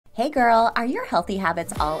Hey girl, are your healthy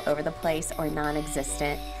habits all over the place or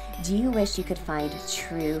non-existent? Do you wish you could find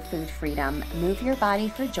true food freedom, move your body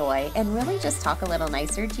for joy, and really just talk a little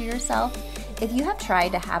nicer to yourself? If you have tried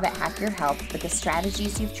to habit hack your health, but the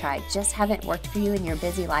strategies you've tried just haven't worked for you in your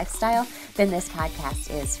busy lifestyle, then this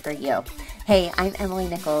podcast is for you. Hey, I'm Emily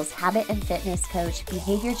Nichols, habit and fitness coach,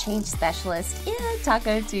 behavior change specialist, and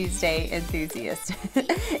Taco Tuesday enthusiast.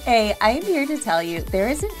 Hey, I'm here to tell you there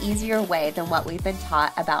is an easier way than what we've been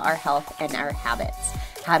taught about our health and our habits.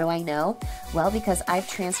 How do I know? Well, because I've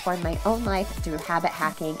transformed my own life through habit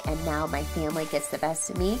hacking, and now my family gets the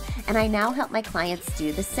best of me, and I now help my clients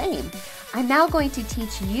do the same. I'm now going to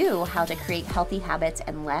teach you how to create healthy habits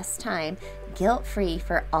in less time, guilt-free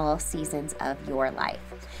for all seasons of your life.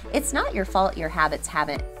 It's not your fault your habits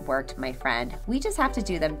haven't worked, my friend. We just have to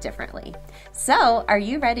do them differently. So, are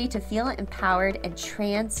you ready to feel empowered and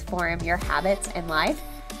transform your habits and life?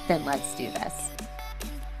 Then let's do this.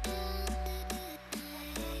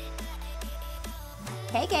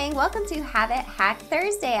 Hey gang, welcome to Habit Hack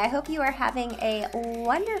Thursday. I hope you are having a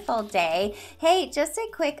wonderful day. Hey, just a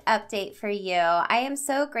quick update for you. I am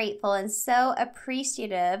so grateful and so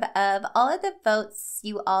appreciative of all of the votes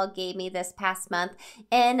you all gave me this past month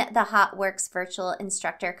in the Hot Works virtual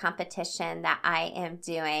instructor competition that I am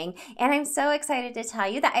doing. And I'm so excited to tell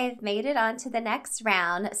you that I've made it on to the next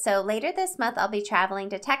round. So later this month, I'll be traveling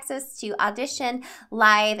to Texas to audition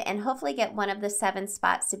live and hopefully get one of the 7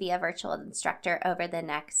 spots to be a virtual instructor over the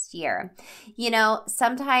next year. You know,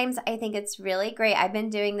 sometimes I think it's really great. I've been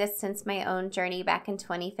doing this since my own journey back in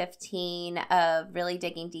 2015 of really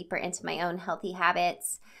digging deeper into my own healthy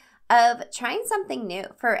habits, of trying something new.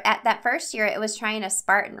 For at that first year, it was trying a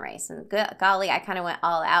Spartan race, and golly, I kind of went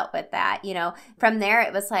all out with that. You know, from there,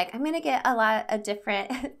 it was like, I'm going to get a lot of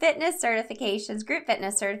different fitness certifications, group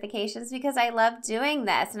fitness certifications, because I love doing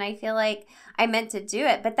this. And I feel like I meant to do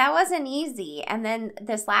it, but that wasn't easy. And then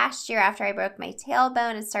this last year, after I broke my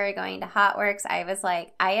tailbone and started going to Hot Works, I was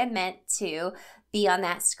like, I am meant to be on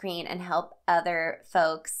that screen and help other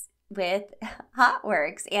folks with Hot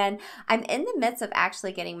Works. And I'm in the midst of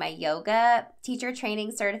actually getting my yoga teacher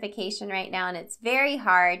training certification right now. And it's very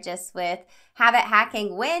hard just with habit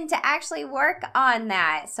hacking when to actually work on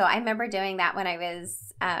that. So I remember doing that when I was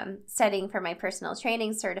studying for my personal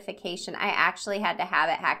training certification. I actually had to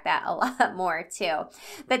habit hack that a lot more too.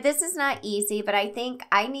 But this is not easy, but I think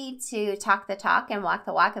I need to talk the talk and walk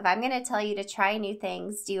the walk. If I'm going to tell you to try new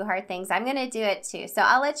things, do hard things, I'm going to do it too. So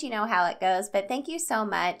I'll let you know how it goes. But thank you so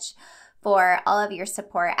much for all of your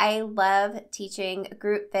support. I love teaching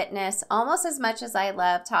group fitness almost as much as I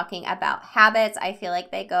love talking about habits. I feel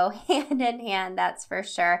like they go hand in hand, that's for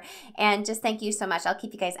sure. And just thank you so much. I'll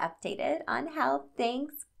keep you guys updated on how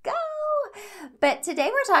things go. But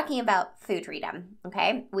today we're talking about food freedom,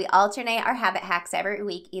 okay? We alternate our habit hacks every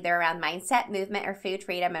week, either around mindset, movement, or food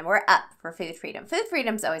freedom, and we're up for food freedom. Food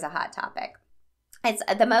freedom is always a hot topic. It's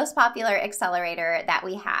the most popular accelerator that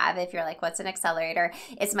we have. If you're like, what's an accelerator?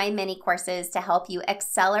 It's my mini courses to help you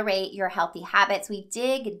accelerate your healthy habits. We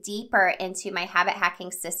dig deeper into my habit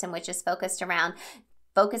hacking system, which is focused around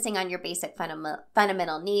focusing on your basic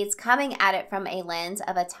fundamental needs, coming at it from a lens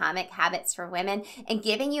of atomic habits for women, and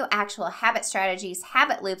giving you actual habit strategies,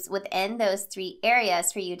 habit loops within those 3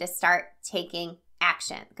 areas for you to start taking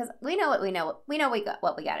action. Because we know what we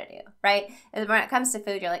got to do, right? And when it comes to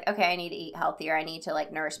food, you're like, okay, I need to eat healthier. I need to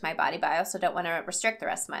like nourish my body, but I also don't want to restrict the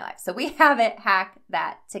rest of my life. So we habit hack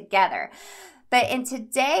that together. But in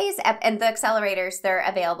today's, and the accelerators, they're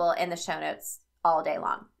available in the show notes all day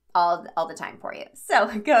long, all the time for you.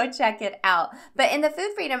 So go check it out. But in the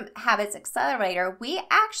Food Freedom Habits Accelerator, we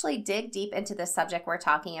actually dig deep into the subject we're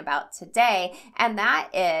talking about today. And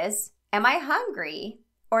that is, am I hungry?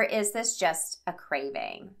 Or is this just a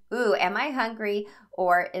craving? Ooh, am I hungry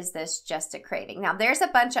or is this just a craving? Now, there's a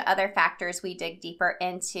bunch of other factors we dig deeper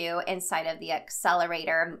into inside of the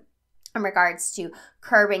accelerator in regards to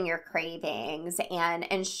curbing your cravings and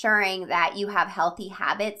ensuring that you have healthy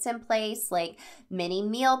habits in place, like mini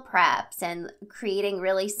meal preps and creating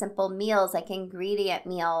really simple meals like ingredient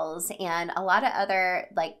meals, and a lot of other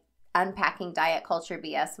like unpacking diet culture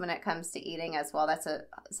BS when it comes to eating as well. That's a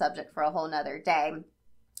subject for a whole nother day.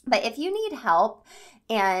 But if you need help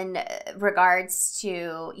in regards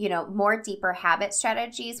to, you know, more deeper habit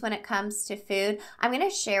strategies when it comes to food, I'm going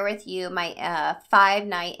to share with you my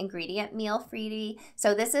 5-night ingredient meal freebie.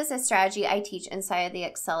 So this is a strategy I teach inside of the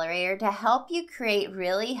accelerator to help you create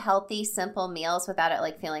really healthy, simple meals without it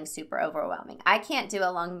like feeling super overwhelming. I can't do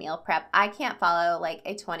a long meal prep. I can't follow like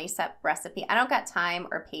a 20-step recipe. I don't got time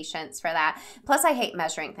or patience for that. Plus, I hate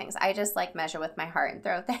measuring things. I just like measure with my heart and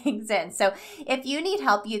throw things in. So if you need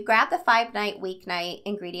help, you grab the 5-night weeknight Weeknight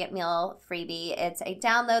Ingredient Meal freebie. It's a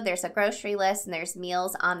download. There's a grocery list and there's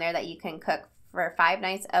meals on there that you can cook for 5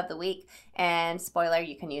 nights of the week. And spoiler,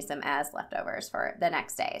 you can use them as leftovers for the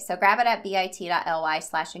next day. So grab it at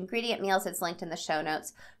bit.ly/ingredient meals. It's linked in the show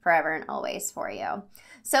notes forever and always for you.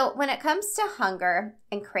 So when it comes to hunger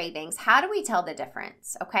and cravings, how do we tell the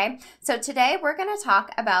difference? Okay. So today we're going to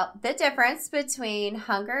talk about the difference between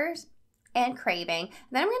hunger and craving. And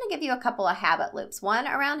then I'm going to give you a couple of habit loops, one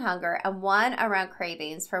around hunger and one around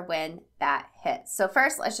cravings for when that hits. So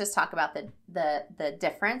first, let's just talk about the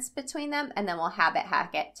difference between them, and then we'll habit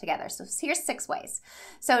hack it together. So here's 6 ways.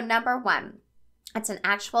 So number 1, it's an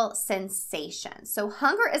actual sensation. So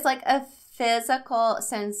hunger is like a physical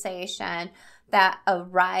sensation that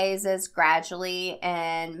arises gradually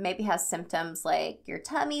and maybe has symptoms like your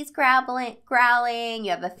tummy's growling,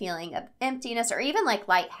 you have a feeling of emptiness, or even like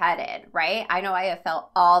lightheaded, right? I know I have felt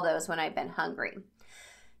all those when I've been hungry.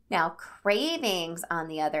 Now, cravings, on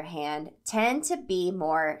the other hand, tend to be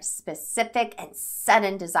more specific and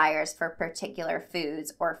sudden desires for particular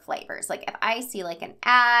foods or flavors. Like if I see like an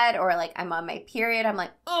ad or like I'm on my period, I'm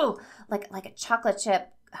like, oh, like a chocolate chip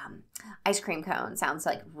ice cream cone sounds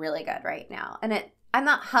like really good right now. And I'm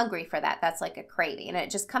not hungry for that. That's like a craving and it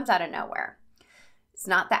just comes out of nowhere. It's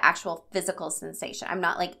not the actual physical sensation. I'm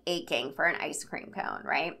not like aching for an ice cream cone,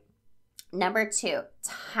 right? Number 2,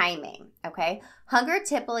 timing, okay? Hunger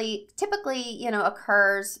typically,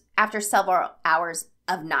 occurs after several hours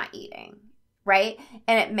of not eating, right?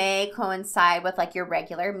 And it may coincide with like your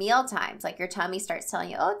regular meal times. Like your tummy starts telling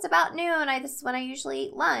you, oh, it's about noon. This is when I usually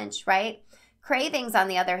eat lunch, right? Cravings, on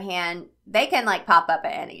the other hand, they can like pop up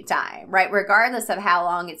at any time, right? Regardless of how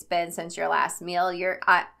long it's been since your last meal.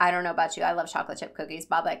 I don't know about you. I love chocolate chip cookies.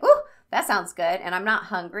 Bob like, ooh, that sounds good. And I'm not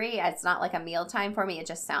hungry. It's not like a meal time for me. It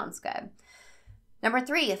just sounds good. Number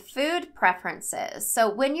 3, food preferences. So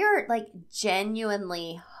when you're like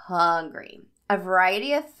genuinely hungry, a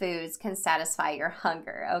variety of foods can satisfy your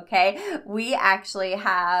hunger, okay? We actually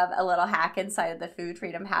have a little hack inside of the Food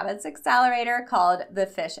Freedom Habits Accelerator called the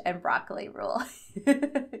fish and broccoli rule.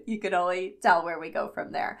 You can only tell where we go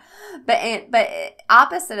from there. But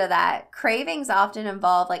opposite of that, cravings often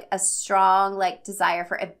involve like a strong like desire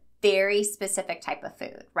for a very specific type of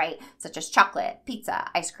food, right? Such as chocolate, pizza,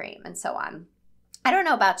 ice cream, and so on. I don't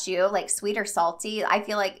know about you, like sweet or salty. I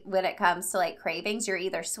feel like when it comes to like cravings, you're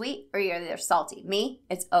either sweet or you're either salty. Me,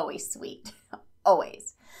 it's always sweet.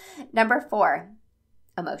 Always. Number 4,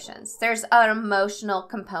 emotions. There's an emotional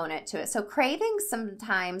component to it. So cravings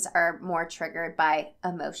sometimes are more triggered by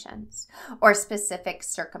emotions or specific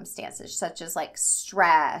circumstances, such as like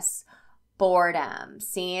stress, boredom,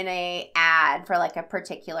 seeing an ad for like a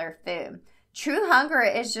particular food. True hunger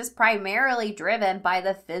is just primarily driven by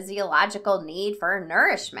the physiological need for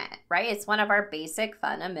nourishment, right? It's one of our basic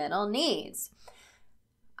fundamental needs.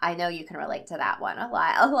 I know you can relate to that one a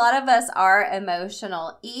lot. A lot of us are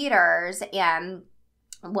emotional eaters, and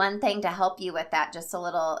one thing to help you with that, just a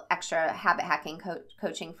little extra habit hacking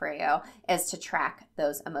coaching for you, is to track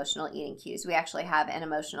those emotional eating cues. We actually have an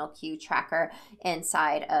emotional cue tracker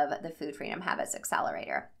inside of the Food Freedom Habits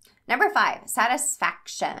Accelerator. Number 5,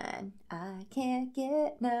 satisfaction. I can't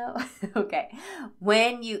get no. Okay.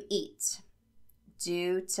 When you eat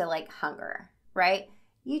due to like hunger, right?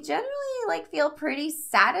 You generally like feel pretty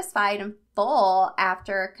satisfied and full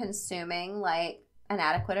after consuming like an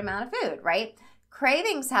adequate amount of food, right?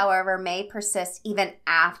 Cravings, however, may persist even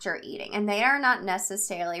after eating, and they are not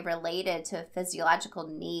necessarily related to a physiological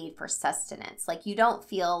need for sustenance. Like you don't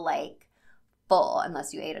feel like full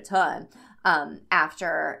unless you ate a ton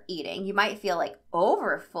after eating. You might feel like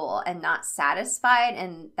overfull and not satisfied,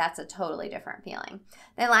 and that's a totally different feeling.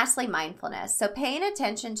 Then lastly, mindfulness. So paying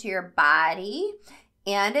attention to your body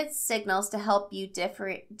and its signals to help you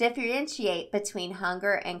differentiate between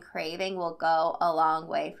hunger and craving will go a long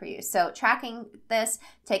way for you. So tracking this,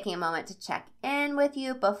 taking a moment to check in with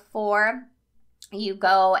you before you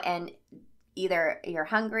go and either you're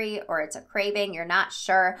hungry or it's a craving, you're not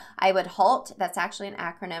sure, I would HALT. That's actually an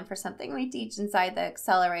acronym for something we teach inside the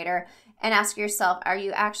accelerator. And ask yourself, are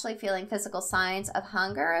you actually feeling physical signs of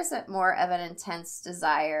hunger, or is it more of an intense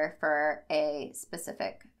desire for a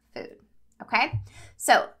specific food? Okay,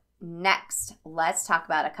 so next, let's talk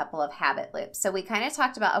about a couple of habit loops. So we kind of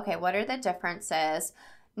talked about, okay, what are the differences?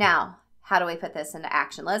 Now, how do we put this into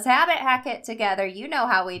action? Let's habit hack it together. You know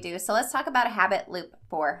how we do. So let's talk about a habit loop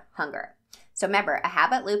for hunger. So remember, a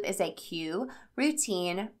habit loop is a cue,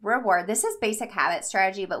 routine, reward. This is basic habit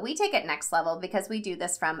strategy, but we take it next level because we do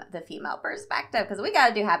this from the female perspective, because we got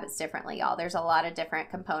to do habits differently, y'all. There's a lot of different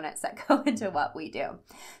components that go into what we do.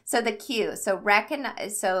 So the cue, so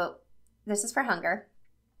this is for hunger.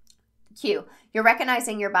 Cue. You're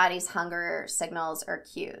recognizing your body's hunger signals or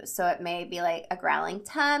cues. So it may be like a growling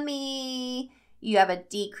tummy, you have a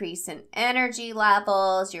decrease in energy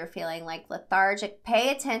levels, you're feeling like lethargic. Pay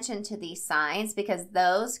attention to these signs because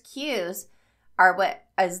those cues are what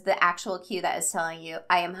is the actual cue that is telling you,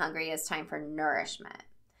 I am hungry, it's time for nourishment.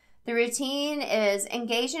 The routine is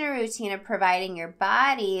engage in a routine of providing your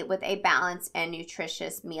body with a balanced and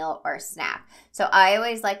nutritious meal or snack. So I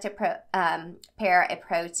always like to pair a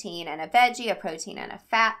protein and a veggie, a protein and a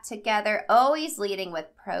fat together, always leading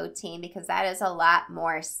with protein because that is a lot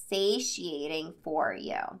more satiating for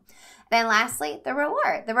you. Then lastly, the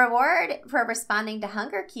reward. The reward for responding to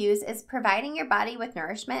hunger cues is providing your body with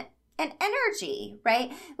nourishment and energy,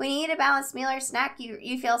 right? When you eat a balanced meal or snack,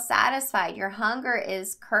 you feel satisfied. Your hunger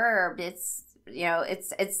is curbed. It's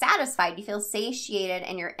satisfied. You feel satiated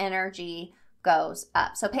and your energy goes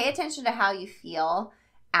up. So pay attention to how you feel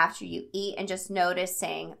after you eat and just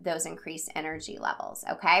noticing those increased energy levels,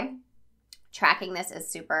 okay? Tracking this is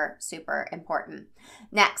super, super important.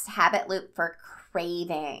 Next, habit loop for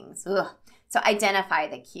cravings. Ugh. So identify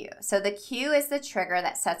the cue. So the cue is the trigger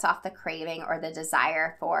that sets off the craving or the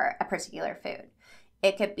desire for a particular food.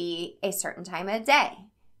 It could be a certain time of day.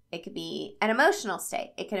 It could be an emotional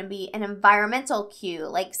state. It could be an environmental cue,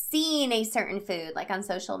 like seeing a certain food, like on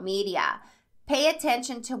social media. Pay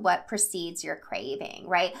attention to what precedes your craving,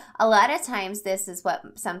 right? A lot of times this is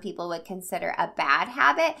what some people would consider a bad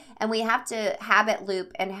habit, and we have to habit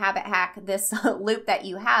loop and habit hack this loop that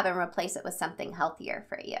you have and replace it with something healthier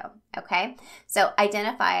for you, okay? So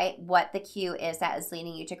identify what the cue is that is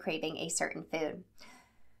leading you to craving a certain food.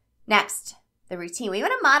 Next, the routine. We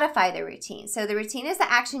want to modify the routine. So the routine is the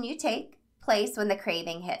action you take place when the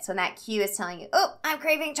craving hits, when that cue is telling you, oh, I'm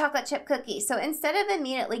craving chocolate chip cookies. So instead of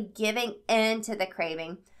immediately giving in to the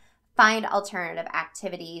craving, find alternative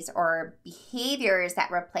activities or behaviors that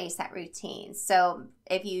replace that routine. So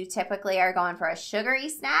if you typically are going for a sugary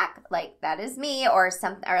snack, like that is me, or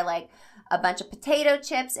like a bunch of potato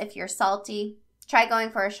chips if you're salty, try going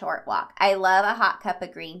for a short walk. I love a hot cup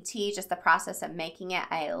of green tea, just the process of making it.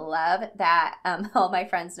 I love that. My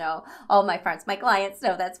clients know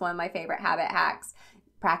that's one of my favorite habit hacks.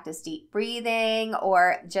 Practice deep breathing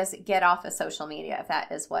or just get off of social media if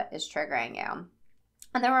that is what is triggering you.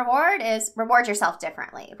 And the reward is reward yourself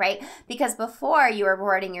differently, right? Because before you were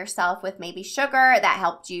rewarding yourself with maybe sugar that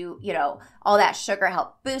helped you, all that sugar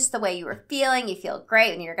helped boost the way you were feeling. You feel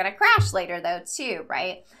great and you're going to crash later though too,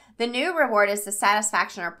 right? The new reward is the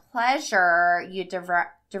satisfaction or pleasure you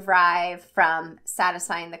derive from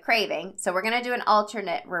satisfying the craving. So we're going to do an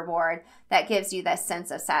alternate reward that gives you that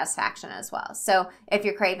sense of satisfaction as well. So if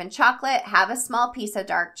you're craving chocolate, have a small piece of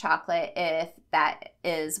dark chocolate if that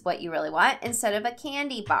is what you really want instead of a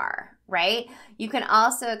candy bar, right? You can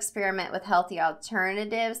also experiment with healthy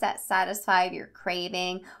alternatives that satisfy your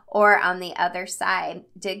craving, or on the other side,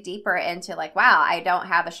 dig deeper into like, wow, I don't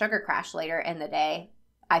have a sugar crash later in the day.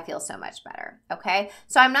 I feel so much better, okay?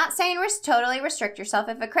 So I'm not saying totally restrict yourself.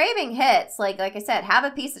 If a craving hits, like I said, have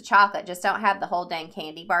a piece of chocolate. Just don't have the whole dang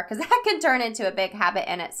candy bar because that can turn into a big habit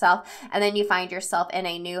in itself. And then you find yourself in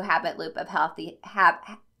a new habit loop of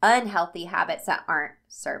unhealthy habits that aren't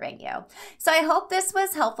serving you. So I hope this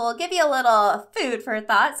was helpful. Give you a little food for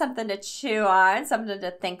thought, something to chew on, something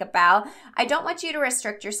to think about. I don't want you to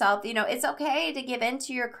restrict yourself. It's okay to give in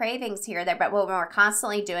to your cravings here or there, but when we're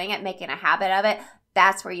constantly doing it, making a habit of it,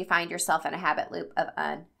 that's where you find yourself in a habit loop of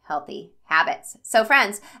unhealthy habits. So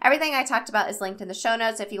friends, everything I talked about is linked in the show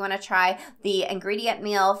notes. If you want to try the ingredient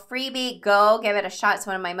meal freebie, go give it a shot. It's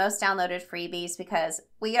one of my most downloaded freebies because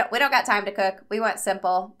we don't got time to cook. We want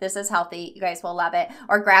simple. This is healthy. You guys will love it.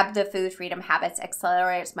 Or grab the Food Freedom Habits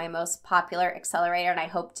Accelerator. It's my most popular accelerator, and I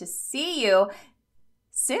hope to see you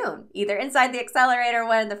soon, either inside the accelerator,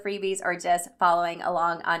 one of the freebies, or just following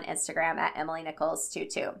along on Instagram at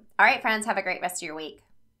EmilyNichols22. All right, friends, have a great rest of your week.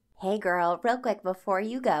 Hey girl, real quick before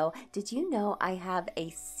you go, did you know I have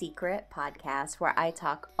a secret podcast where I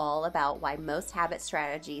talk all about why most habit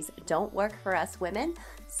strategies don't work for us women?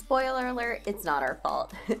 Spoiler alert, it's not our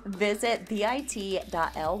fault. Visit bit.ly/Atomic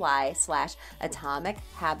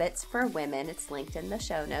Habits for Women. It's linked in the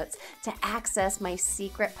show notes to access my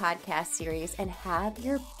secret podcast series and have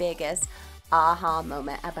your biggest aha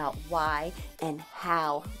moment about why and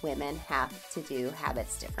how women have to do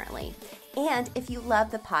habits differently. And if you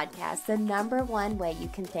love the podcast, the number one way you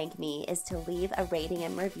can thank me is to leave a rating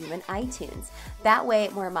and review in iTunes. That way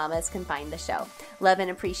more mamas can find the show. Love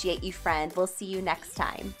and appreciate you, friend. We'll see you next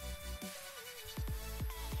time.